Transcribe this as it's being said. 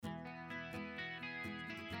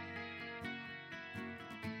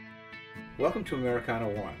Welcome to Americana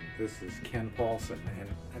One. This is Ken Paulson, and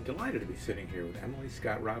I'm delighted to be sitting here with Emily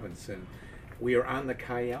Scott Robinson. We are on the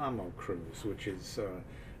Cayamo cruise, which is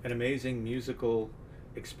an amazing musical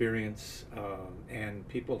experience, and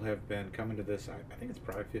people have been coming to this. I think it's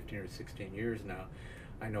probably 15 or 16 years now.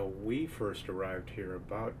 I know we first arrived here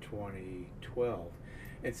about 2012.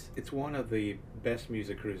 It's one of the best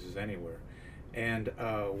music cruises anywhere. And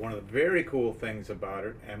one of the very cool things about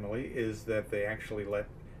it, Emily, is that they actually let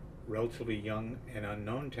relatively young and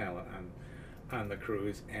unknown talent on the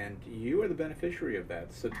cruise, and you are the beneficiary of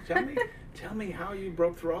that. So tell me how you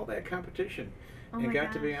broke through all that competition and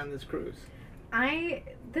got to be on this cruise. It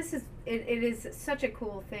is such a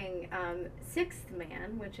cool thing. Sixth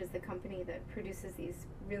Man, which is the company that produces these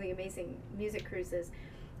really amazing music cruises,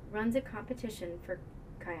 runs a competition for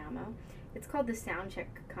Cayamo. It's called the Soundcheck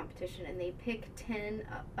competition, and they pick 10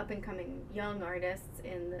 up-and-coming young artists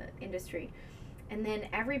in the industry. And then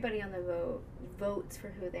everybody on the boat votes for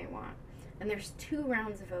who they want. And there's 2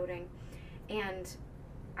 rounds of voting. And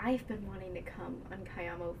I've been wanting to come on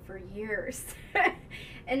Cayamo for years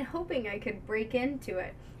and hoping I could break into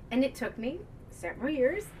it. And it took me several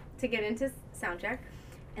years to get into Soundcheck.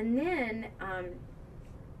 And then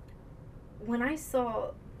when I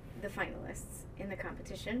saw the finalists in the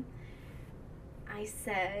competition, I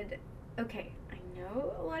said, okay, I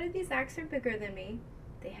know a lot of these acts are bigger than me.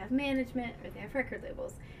 They have management or they have record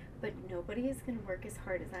labels, but nobody is going to work as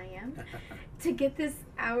hard as I am to get this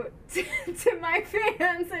out to my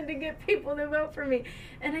fans and to get people to vote for me.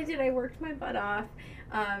 And I did. I worked my butt off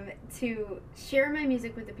to share my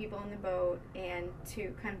music with the people on the boat and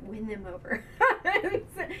to kind of win them over.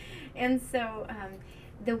 and so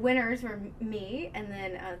the winners were me, and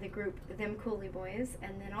then the group Them Cooley Boys,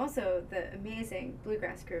 and then also the amazing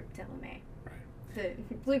bluegrass group Delamay, the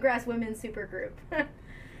bluegrass women's supergroup.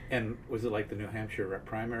 And was it like the New Hampshire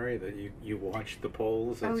primary that you watched the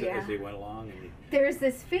polls as they went along? And there's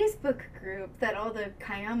this Facebook group that all the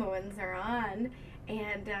Cayamoans are on,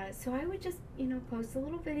 and so I would just post a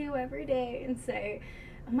little video every day and say,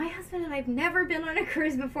 my husband and I have never been on a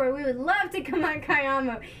cruise before. We would love to come on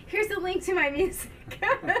Cayamo. Here's a link to my music.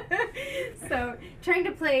 So trying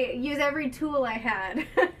to use every tool I had.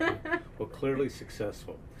 Well, clearly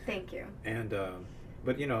successful. Thank you. And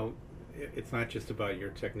but it's not just about your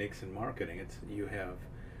techniques in marketing. You have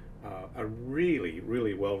a really,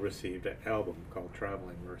 really well-received album called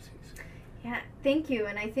Traveling Mercies. Yeah, thank you.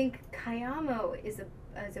 And I think Cayamo is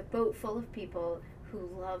a boat full of people who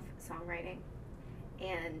love songwriting.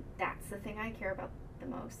 And that's the thing I care about the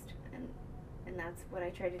most, and that's what I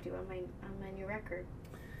try to do on my new record.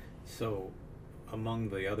 So, among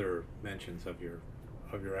the other mentions of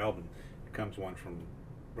your album, comes one from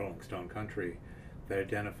Rolling Stone Country that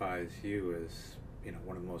identifies you as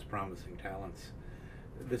one of the most promising talents.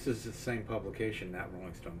 This is the same publication, not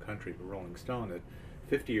Rolling Stone Country, but Rolling Stone, that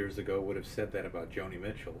 50 years ago would have said that about Joni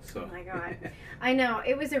Mitchell. So. Oh my God, I know,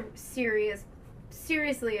 it was a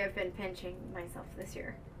seriously, I've been pinching myself this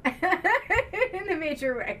year in a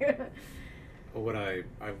major way. Well, what I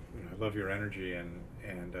love your energy and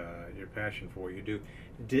your passion for what you do.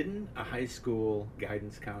 Didn't a high school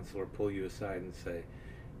guidance counselor pull you aside and say,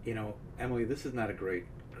 Emily, this is not a great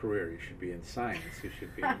career. You should be in science. You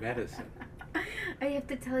should be in medicine. I have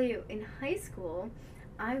to tell you, in high school,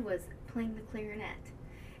 I was playing the clarinet,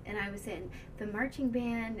 and I was in the marching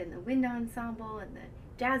band and the wind ensemble and the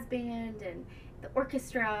jazz band and the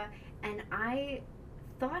orchestra, and I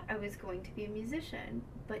thought I was going to be a musician,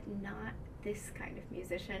 but not this kind of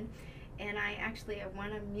musician. And I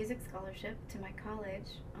won a music scholarship to my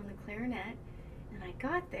college on the clarinet, and I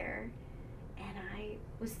got there, and I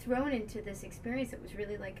was thrown into this experience that was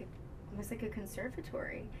really almost like a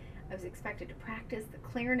conservatory. I was expected to practice the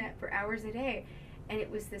clarinet for hours a day, and it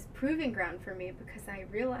was this proving ground for me because I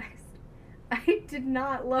realized I did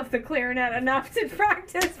not love the clarinet enough to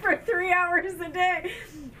practice for 3 hours a day.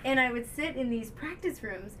 And I would sit in these practice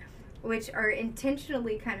rooms, which are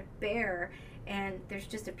intentionally kind of bare, and there's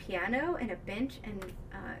just a piano and a bench and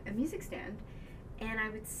a music stand. And I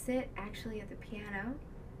would sit actually at the piano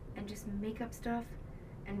and just make up stuff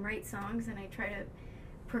and write songs, and I try to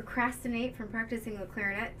procrastinate from practicing the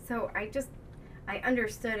clarinet. So I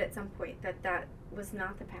understood at some point that was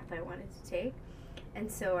not the path I wanted to take. And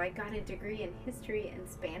so I got a degree in history and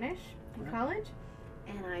Spanish in college,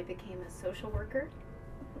 and I became a social worker.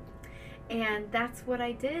 And that's what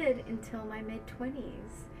I did until my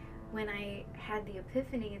mid-20s, when I had the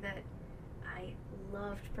epiphany that I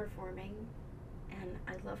loved performing, and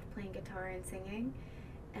I loved playing guitar and singing,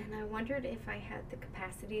 and I wondered if I had the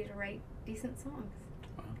capacity to write decent songs.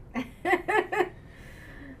 Wow.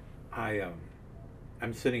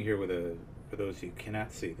 I'm sitting here with for those of you who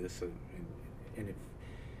cannot see this, and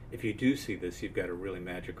if you do see this, you've got a really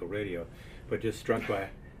magical radio. But just struck by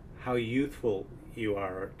how youthful you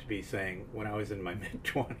are to be saying, when I was in my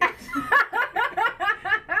mid-20s.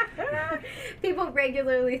 People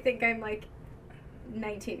regularly think I'm like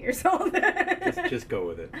 19 years old. just go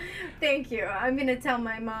with it. Thank you. I'm going to tell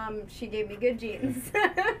my mom she gave me good genes.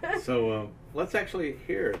 So let's actually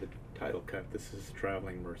hear the title cut. This is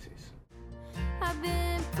Traveling Mercies. I've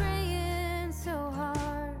been praying so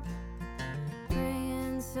hard,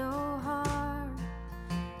 praying so hard,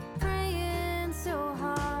 praying so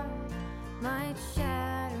hard, might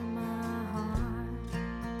shatter my heart.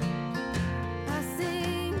 I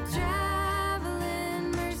sing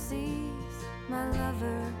traveling mercies, my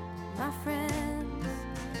lover, my friends,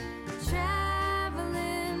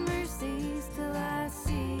 traveling mercies till I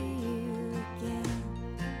see you again.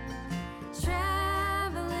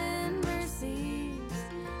 Traveling mercies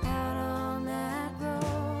out on that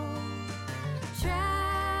road.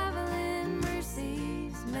 Traveling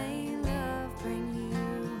mercies, may love bring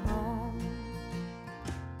you home.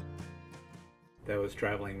 That was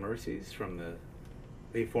Traveling Mercies from the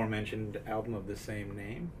aforementioned album of the same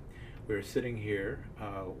name. We're sitting here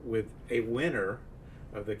with a winner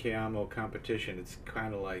of the Cayamo competition. It's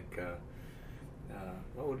kind of like,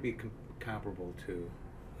 what would be comparable to,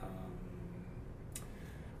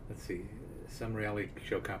 let's see, some reality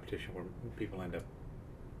show competition where people end up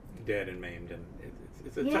dead and maimed, and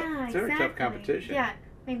it's a very tough competition. Yeah,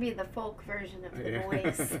 maybe the folk version of The Yeah.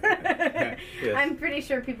 Voice. Yes. I'm pretty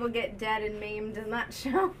sure people get dead and maimed in that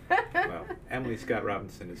show. Well, Emily Scott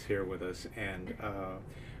Robinson is here with us, and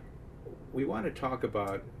we want to talk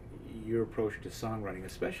about your approach to songwriting,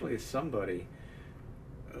 especially as somebody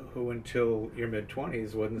who until your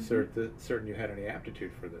mid-20s wasn't certain you had any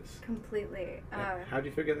aptitude for this. Completely. How'd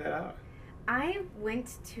you figure that out? I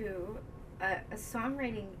went to a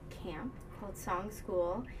songwriting camp called Song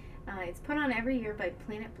School. It's put on every year by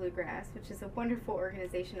Planet Bluegrass, which is a wonderful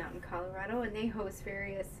organization out in Colorado, and they host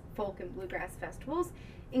various folk and bluegrass festivals,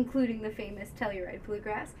 including the famous Telluride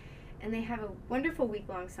Bluegrass. And they have a wonderful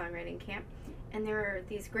week-long songwriting camp. And there are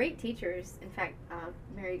these great teachers. In fact,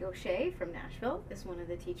 Mary Gaucher from Nashville is one of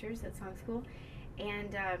the teachers at Song School.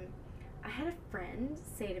 And I had a friend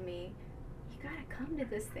say to me, "You gotta come to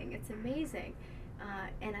this thing. It's amazing."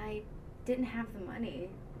 And I didn't have the money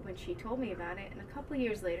when she told me about it. And a couple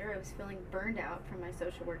years later, I was feeling burned out from my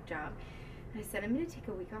social work job. And I said, I'm going to take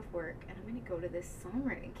a week off work and I'm going to go to this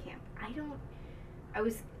songwriting camp. I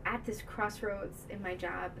was at this crossroads in my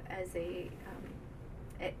job as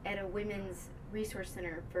at a women's resource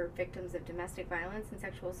center for victims of domestic violence and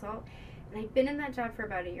sexual assault. And I'd been in that job for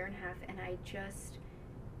about a year and a half, and I just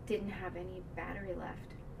didn't have any battery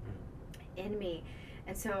left in me.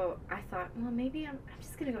 And so I thought, well, maybe I'm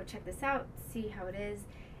just going to go check this out, see how it is.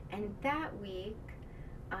 And that week,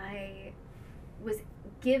 I was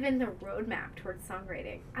given the roadmap towards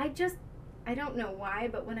songwriting. I don't know why,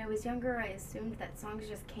 but when I was younger, I assumed that songs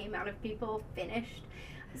just came out of people finished.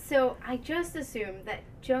 So I just assumed that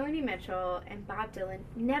Joni Mitchell and Bob Dylan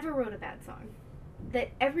never wrote a bad song, that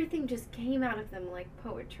everything just came out of them like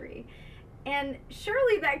poetry. And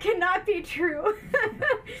surely that cannot be true.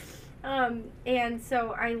 And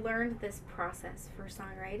so I learned this process for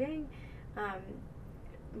songwriting,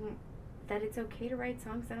 that it's okay to write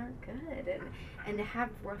songs that aren't good, and to have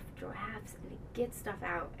rough drafts, and to get stuff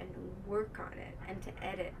out and to work on it and to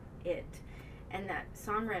edit it. And that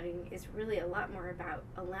songwriting is really a lot more about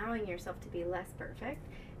allowing yourself to be less perfect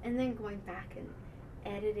and then going back and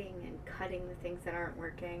editing and cutting the things that aren't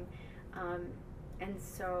working. And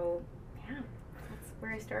so, yeah, that's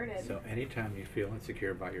where I started. So anytime you feel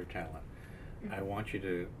insecure about your talent, I want you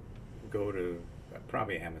to go to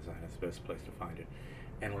probably Amazon, is the best place to find it,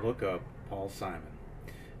 and look up Paul Simon.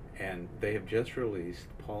 And they have just released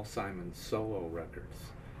Paul Simon's solo records,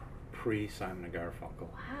 pre-Simon and Garfunkel.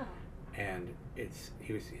 Wow. And his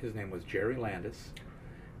name was Jerry Landis,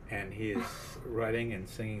 and he is writing and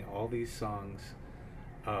singing all these songs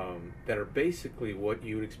that are basically what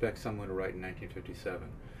you would expect someone to write in 1957.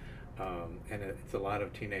 And it's a lot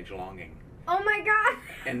of teenage longing. Oh my God!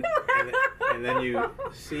 And then you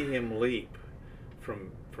see him leap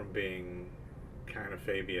from being kind of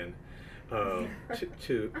Fabian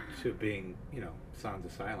to being, Sounds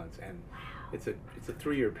of Silence, and it's a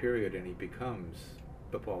 3-year period, and he becomes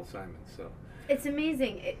the Paul Simon. So it's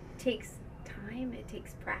amazing. It takes time. It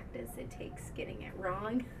takes practice. It takes getting it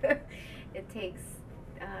wrong. It takes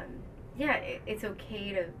it's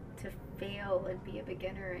okay to fail and be a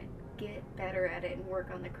beginner and get better at it and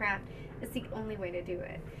work on the craft. It's the only way to do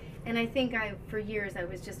it. And I think for years I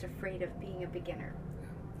was just afraid of being a beginner.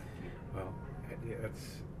 Well, yeah,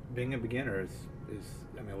 that's being a beginner is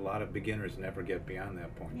I mean, a lot of beginners never get beyond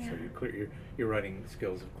that point. So Yeah. your writing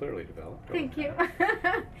skills have clearly developed. over Thank you.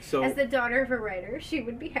 time. So As the daughter of a writer, she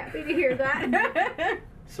would be happy to hear that.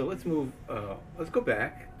 so let's move. Let's go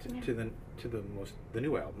back to, Yeah. the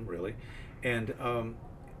new album really, and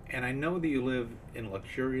I know that you live in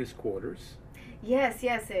luxurious quarters. Yes,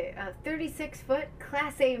 a 36-foot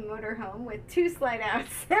Class A motorhome with 2 slide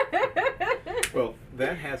outs. Well,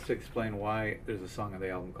 that has to explain why there's a song on the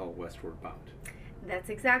album called Westward Bound. That's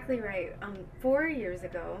exactly right. 4 years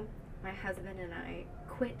ago, my husband and I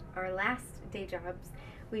quit our last day jobs.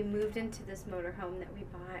 We moved into this motorhome that we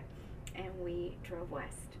bought, and we drove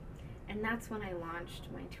west. And that's when I launched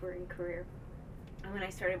my touring career, and when I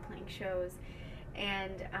started playing shows.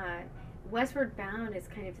 And Westward Bound is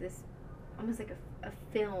kind of this, almost like a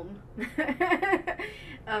film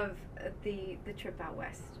of the trip out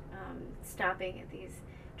west, stopping at these,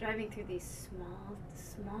 driving through these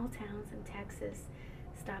small towns in Texas,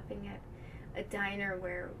 stopping at a diner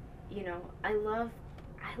where, you know, I love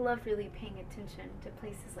really paying attention to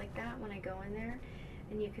places like that when I go in there,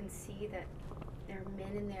 and you can see that there are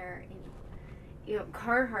men in there. You know,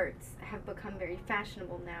 Carhartts have become very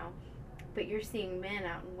fashionable now, but you're seeing men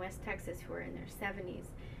out in West Texas who are in their 70s,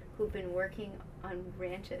 who've been working on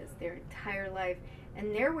ranches their entire life,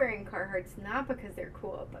 and they're wearing Carhartts not because they're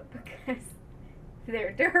cool, but because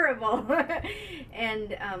they're durable.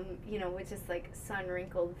 And you know, with just like sun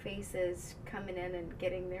wrinkled faces coming in and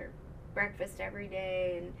getting their breakfast every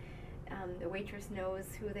day, and the waitress knows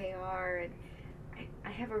who they are, and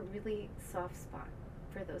I have a really soft spot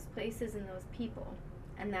for those places and those people,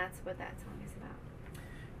 and that's what that song is about.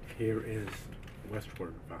 Here is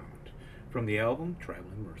Westward Bound from the album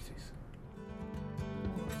Traveling Mercies.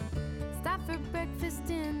 Stopped for breakfast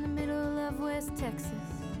in the middle of West Texas.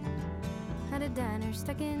 At a diner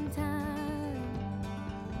stuck in time,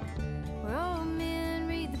 where old men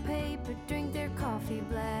read the paper, drink their coffee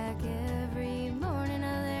black every morning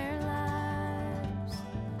of their lives.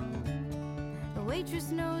 The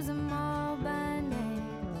waitress knows them all by name,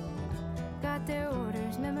 got their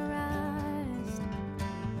orders memorized.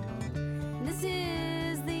 This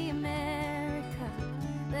is the America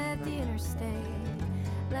that the interstate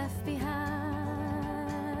left behind.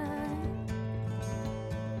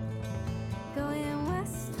 Going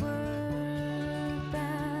westward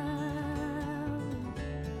bound.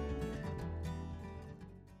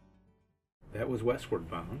 That was Westward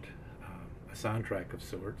Bound, a soundtrack of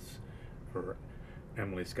sorts for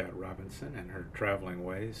Emily Scott Robinson and her traveling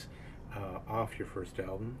ways off your first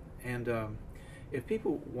album. And if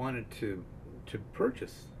people wanted to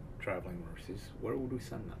purchase Traveling Mercies, where would we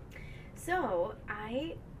send them? So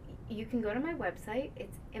you can go to my website.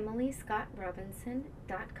 It's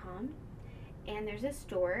emilyscottrobinson.com, and there's a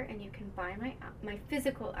store, and you can buy my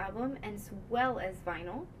physical album as well as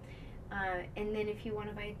vinyl. And then if you want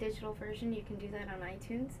to buy a digital version, you can do that on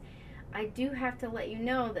iTunes. I do have to let you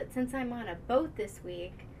know that since I'm on a boat this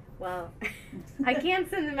week, well, I can't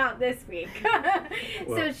send them out this week. So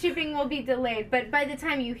Well- shipping will be delayed. But by the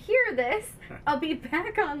time you hear this, I'll be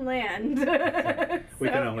back on land. We can So-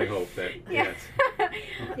 only hope that, Yeah.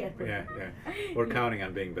 yes. Yeah. We're counting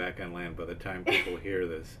on being back on land by the time people hear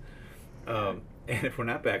this. And if we're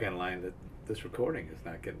not back on land, this recording is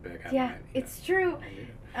not getting back on Yeah, land. it's true.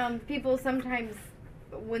 People sometimes,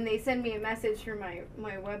 when they send me a message through my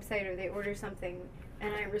website or they order something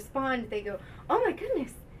and I respond, they go, "Oh my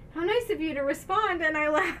goodness, how nice of you to respond." And I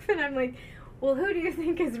laugh and I'm like, well, who do you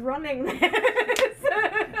think is running this?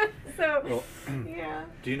 So, Well, yeah.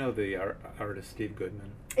 do you know the artist Steve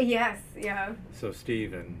Goodman? Yes, yeah. So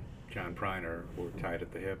Steve and John Priner were tied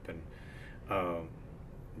at the hip, and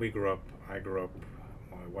I grew up, my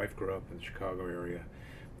wife grew up in the Chicago area,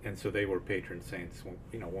 and so they were patron saints. When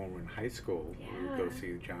we were in high school, we would go Yeah.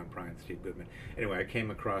 see John Prine and Steve Goodman. Anyway, I came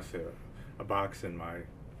across a box in my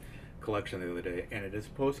collection the other day, and it is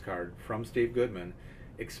a postcard from Steve Goodman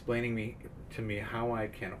explaining to me how I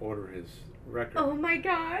can order his record. Oh my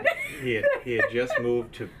God. He had just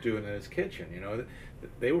moved to do it in his kitchen.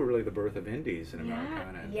 They were really the birth of indies in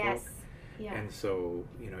Americana and Yes. folk. Yeah. And so,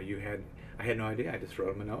 I had no idea. I just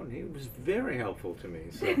wrote him a note, and he was very helpful to me.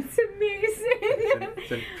 So It's amazing.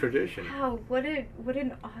 it's a tradition. Wow, what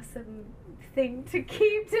an awesome thing to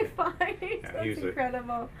keep to find. Yeah, he That's was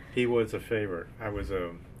incredible. He was a favorite. I was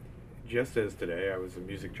just as today, I was a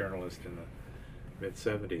music journalist in the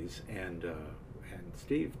mid-'70s, and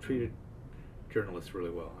Steve treated journalists really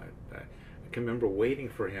well. I can remember waiting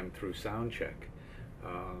for him through sound check,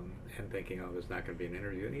 and thinking, oh, there's not going to be an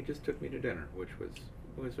interview, and he just took me to dinner, which was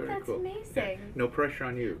It was very That's cool. amazing. Yeah. No pressure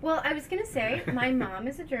on you. Well, I was going to say, my mom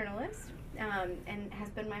is a journalist and has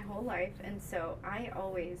been my whole life, and so I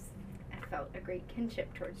always felt a great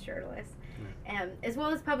kinship towards journalists, as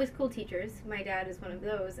well as public school teachers. My dad is one of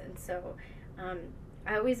those, and so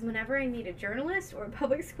I always, whenever I meet a journalist or a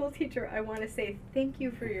public school teacher, I want to say thank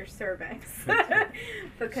you for your service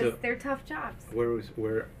because they're tough jobs. Where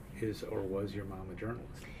is or was your mom a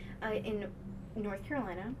journalist? In North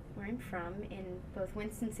Carolina, where I'm from, in both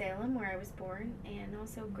Winston-Salem, where I was born, and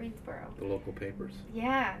also Greensboro. The local papers?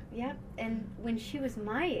 Yeah, yep. And when she was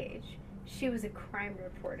my age, she was a crime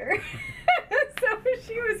reporter. So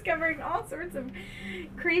she was covering all sorts of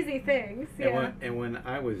crazy things. Yeah. And when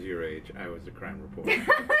I was your age, I was a crime reporter.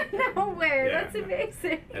 No way. Yeah, That's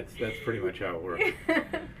amazing. That's pretty much how it works.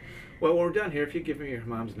 Well, when we're done here, if you give me your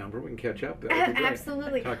mom's number, we can catch up. That would be great.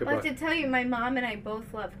 Absolutely. Talk I'll have to tell you, my mom and I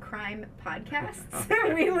both love crime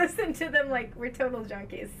podcasts. We listen to them like we're total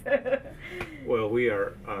junkies. Well, we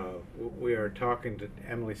are talking to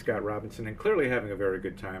Emily Scott Robinson and clearly having a very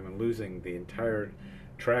good time and losing the entire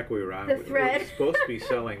track we were on. The thread. We're supposed to be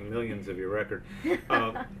selling millions of your record.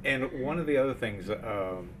 And one of the other things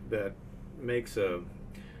that makes a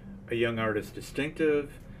young artist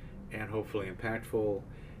distinctive and hopefully impactful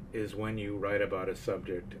is when you write about a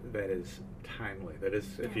subject that is timely, that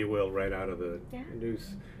is, if you will, right out of the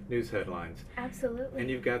news headlines. Absolutely. And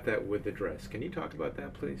you've got that with the dress. Can you talk about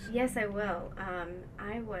that, please? Yes, I will.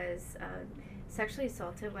 I was sexually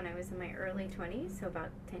assaulted when I was in my early 20s, so about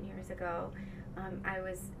 10 years ago. I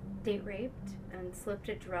was date raped and slipped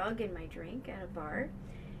a drug in my drink at a bar.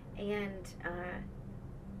 And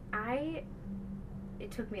it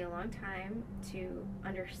took me a long time to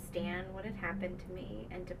understand what had happened to me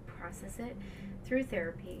and to process it through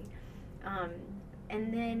therapy.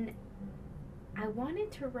 And then I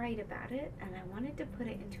wanted to write about it and I wanted to put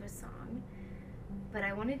it into a song, but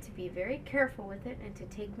I wanted to be very careful with it and to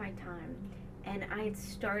take my time. And I had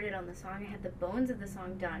started on the song, I had the bones of the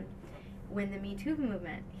song done when the Me Too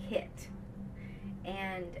movement hit.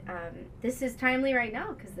 And this is timely right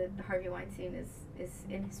now because Harvey Weinstein is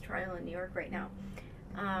in his trial in New York right now.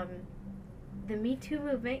 The Me Too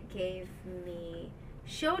movement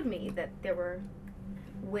showed me that there were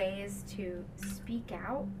ways to speak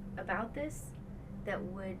out about this that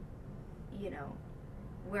would,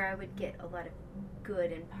 where I would get a lot of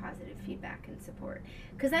good and positive feedback and support.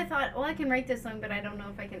 Because I thought, well, I can write this song, but I don't know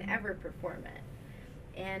if I can ever perform it.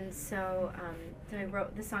 And so I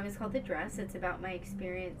wrote, the song is called The Dress. It's about my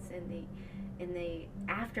experience in the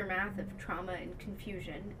aftermath of trauma and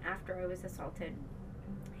confusion after I was assaulted.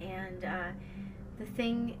 And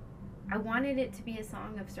I wanted it to be a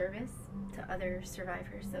song of service to other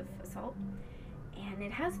survivors of assault, and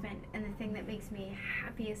it has been. And the thing that makes me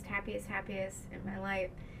happiest in my life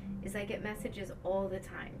is I get messages all the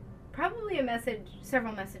time, probably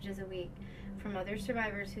several messages a week from other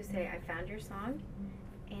survivors who say, I found your song,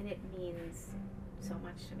 and it means so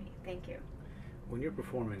much to me. Thank you. When you're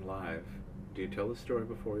performing live, do you tell the story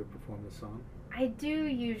before you perform the song? I do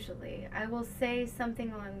usually. I will say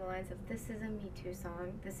something along the lines of, this is a Me Too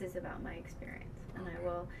song, this is about my experience, and I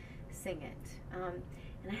will sing it. And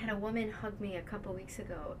I had a woman hug me a couple weeks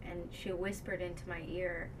ago, and she whispered into my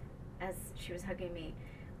ear as she was hugging me,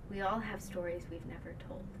 we all have stories we've never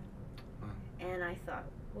told. Wow. And I thought,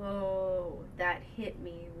 whoa, that hit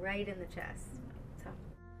me right in the chest. So.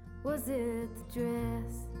 Was it the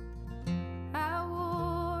dress I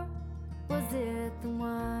wore? Was it the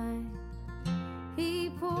wine he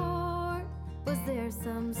poured? Was there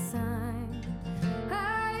some sign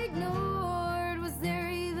I ignored? Was there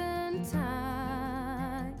even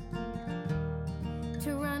time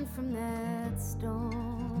to run from that storm?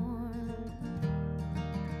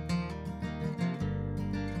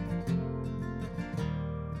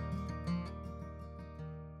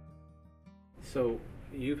 So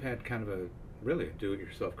you've had kind of a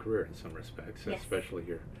do-it-yourself career in some respects, yes. Especially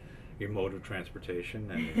your mode of transportation.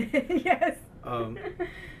 And, yes.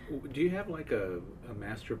 Do you have like a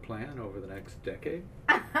master plan over the next decade?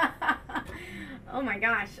 Oh my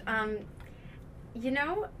gosh.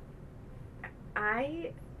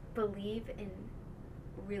 I believe in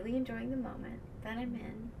really enjoying the moment that I'm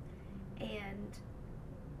in and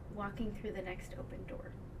walking through the next open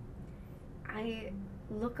door. I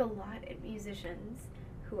look a lot at musicians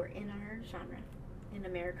who are in our genre, in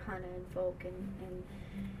Americana and folk,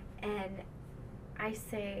 and I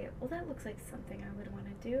say, well, that looks like something I would want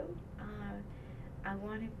to do. I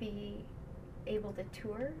want to be able to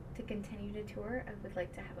tour, to continue to tour. I would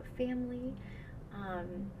like to have a family,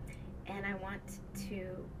 and I want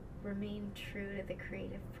to remain true to the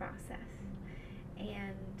creative process.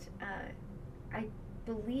 And I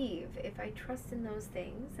believe if I trust in those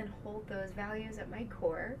things and hold those values at my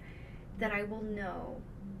core, that I will know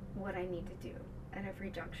what I need to do at every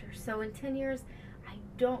juncture. So in 10 years, I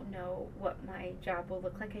don't know what my job will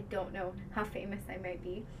look like. I don't know how famous I might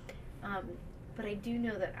be. But I do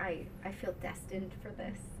know that I feel destined for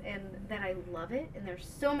this and that I love it. And there's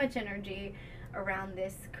so much energy around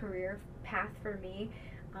this career path for me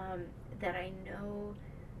that I know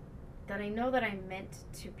that I'm meant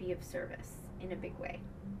to be of service in a big way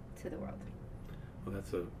to the world. Well,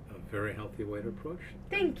 that's a very healthy way to approach it.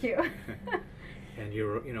 Thank you. And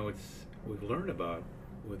we've learned about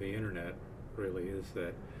with the internet really is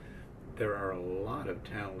that there are a lot of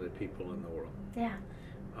talented people in the world. Yeah.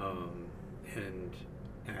 And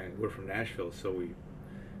we're from Nashville, so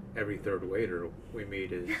every third waiter we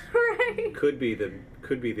meet is right. could be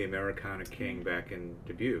the Americana King back in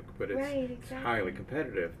Dubuque, but it's, right, exactly. it's highly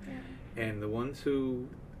competitive. Yeah. And the ones who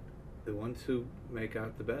make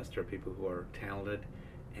out the best are people who are talented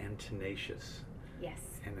and tenacious. Yes.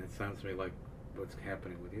 And it sounds to me like what's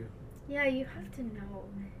happening with you. Yeah, you have to know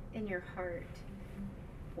in your heart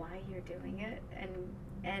why you're doing it,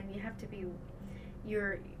 and you have to be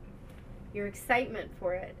your excitement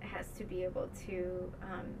for it has to be able to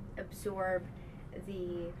absorb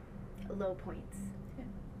the low points.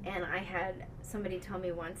 Yeah. And I had somebody tell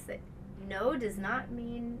me once that no does not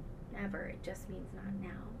mean never, it just means not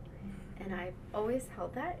now. And I've always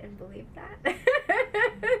held that and believed that.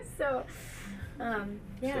 So,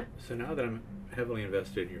 yeah. So now that I'm heavily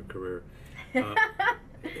invested in your career,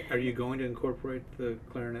 are you going to incorporate the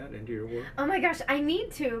clarinet into your work? Oh my gosh, I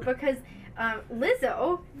need to, because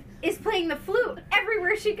Lizzo is playing the flute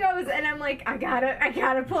everywhere she goes, and I'm like, I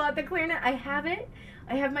gotta pull out the clarinet. I have it.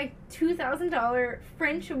 I have my $2,000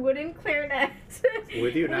 French wooden clarinet.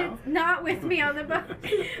 With you now? It's not with me on the bus.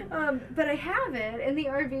 But I have it in the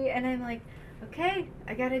RV, and I'm like, okay,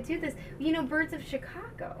 I gotta do this. You know, Birds of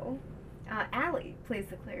Chicago, Allie plays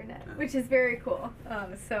the clarinet, which is very cool.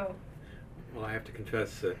 Well, I have to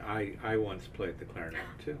confess that I once played the clarinet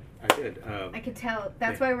too. I did. I could tell.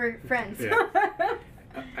 That's why we're friends. Yeah.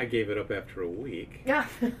 I gave it up after a week. Yeah.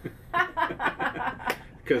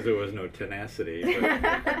 Because there was no tenacity.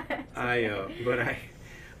 But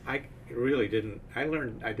I really didn't. I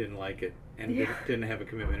learned I didn't like it and didn't have a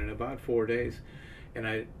commitment. In about 4 days, and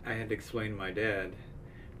I had to explain to my dad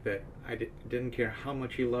that I didn't care how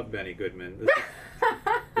much he loved Benny Goodman.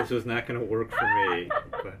 This was not going to work for me.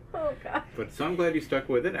 But, oh God. But so I'm glad you stuck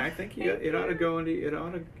with it. I think it ought to go into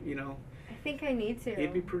I think I need to.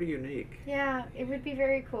 It'd be pretty unique. Yeah, it would be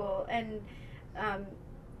very cool. And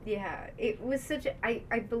yeah, it was such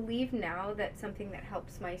I believe now that something that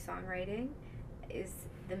helps my songwriting is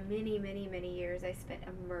the many, many, many years I spent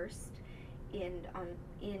immersed in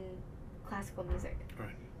classical music.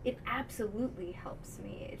 Right. It absolutely helps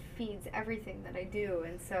me. It feeds everything that I do.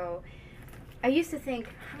 And so I used to think,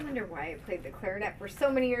 I wonder why I played the clarinet for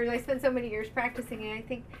so many years. I spent so many years practicing, and I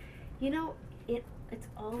think, it's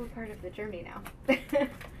all a part of the journey now.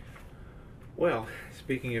 Well,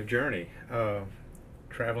 speaking of journey,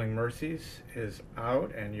 Traveling Mercies is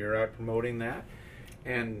out, and you're out promoting that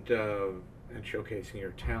and showcasing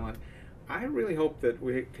your talent. I really hope that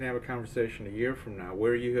we can have a conversation a year from now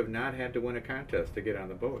where you have not had to win a contest to get on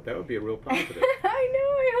the boat. That would be a real positive. I know,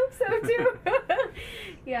 I hope so too.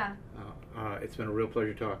 Yeah. It's been a real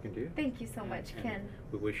pleasure talking to you. Thank you so much, Ken.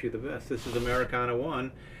 We wish you the best. This is Americana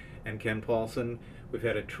One and Ken Paulson. We've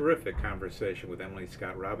had a terrific conversation with Emily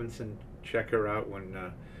Scott Robinson. Check her out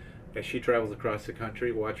as she travels across the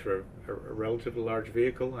country. Watch for a relatively large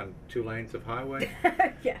vehicle on 2 lanes of highway.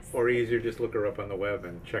 Yes. Or easier, just look her up on the web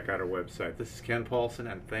and check out her website. This is Ken Paulson,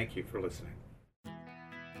 and thank you for listening.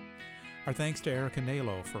 Our thanks to Erica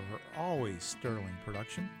Nalo for her always sterling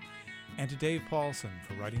production, and to Dave Paulson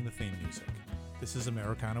for writing the theme music. This is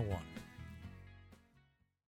Americana One.